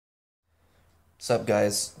What's up,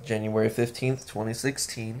 guys? January 15th,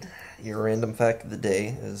 2016. Your random fact of the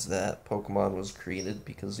day is that Pokemon was created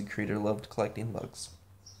because the creator loved collecting bugs.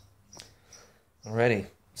 Alrighty,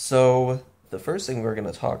 so the first thing we're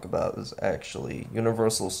going to talk about is actually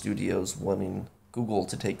Universal Studios wanting Google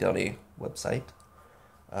to take down a website.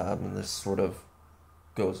 And this sort of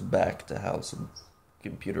goes back to how some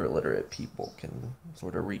computer illiterate people can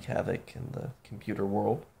sort of wreak havoc in the computer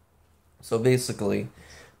world. So basically,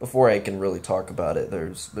 before I can really talk about it,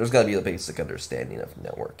 there's got to be a basic understanding of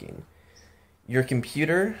networking. Your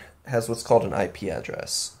computer has what's called an IP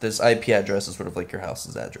address. This IP address is sort of like your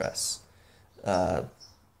house's address.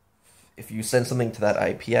 If you send something to that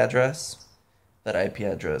IP address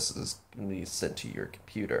is going to be sent to your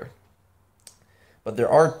computer. But there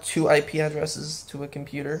are two IP addresses to a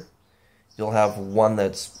computer. You'll have one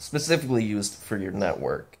that's specifically used for your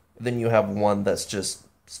network. Then you have one that's just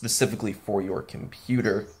specifically for your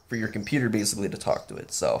computer basically to talk to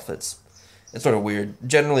itself. It's sort of weird.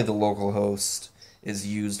 Generally, the local host is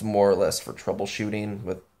used more or less for troubleshooting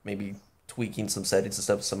with maybe tweaking some settings and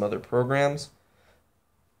stuff with some other programs.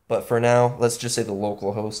 But for now, let's just say the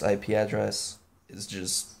local host IP address is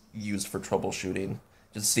just used for troubleshooting,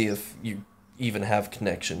 just to see if you even have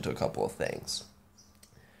connection to a couple of things.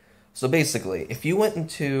 So basically, if you went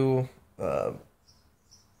into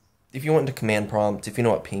command prompt, if you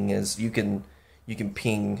know what ping is, you can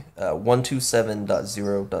ping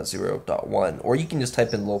 127.0.0.1, or you can just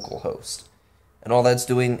type in localhost, and all that's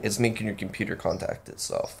doing is making your computer contact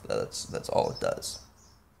itself. That's all it does.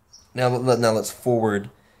 Now let's forward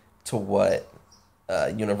to what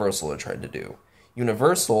Universal are trying to do.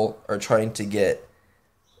 Universal are trying to get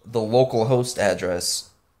the localhost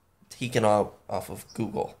address taken off of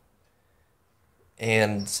Google,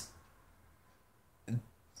 and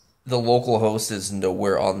the local host is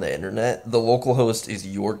nowhere on the internet. The local host is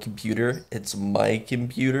your computer. It's my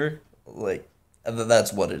computer. Like,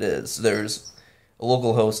 that's what it is. A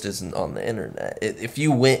local host isn't on the internet. If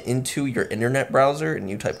you went into your internet browser and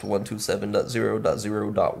you typed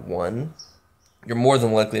 127.0.0.1, you're more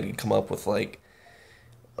than likely to come up with like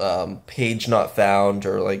page not found,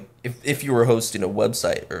 or like if you were hosting a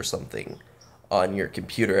website or something on your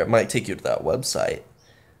computer, it might take you to that website.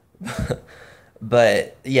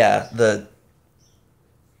 But yeah,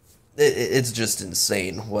 it's just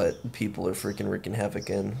insane what people are freaking wreaking havoc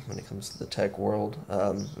in when it comes to the tech world.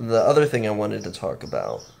 The other thing I wanted to talk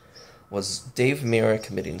about was Dave Mirra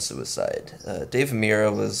committing suicide. Dave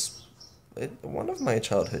Mirra was one of my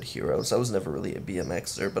childhood heroes. I was never really a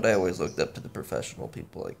BMXer, but I always looked up to the professional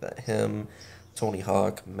people like that. Him, Tony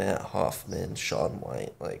Hawk, Matt Hoffman, Shaun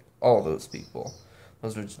White, like all those people.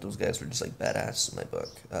 Those guys were just like badass in my book.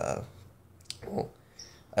 Well,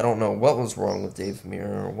 I don't know what was wrong with Dave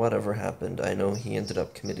Mirra or whatever happened. I know he ended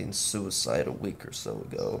up committing suicide a week or so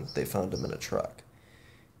ago. They found him in a truck.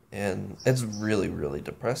 And it's really, really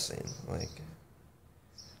depressing. Like,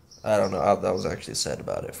 I don't know. I was actually sad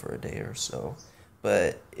about it for a day or so.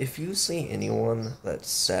 But if you see anyone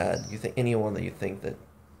that's sad, anyone that you think that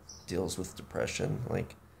deals with depression,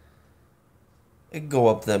 like, go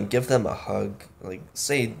up to them, give them a hug, like,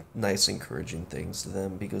 say nice, encouraging things to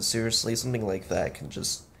them, because seriously, something like that can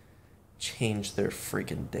just change their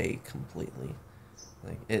freaking day completely.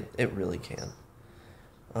 Like, it really can.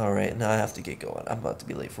 Alright, now I have to get going. I'm about to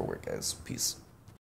be late for work, guys. Peace.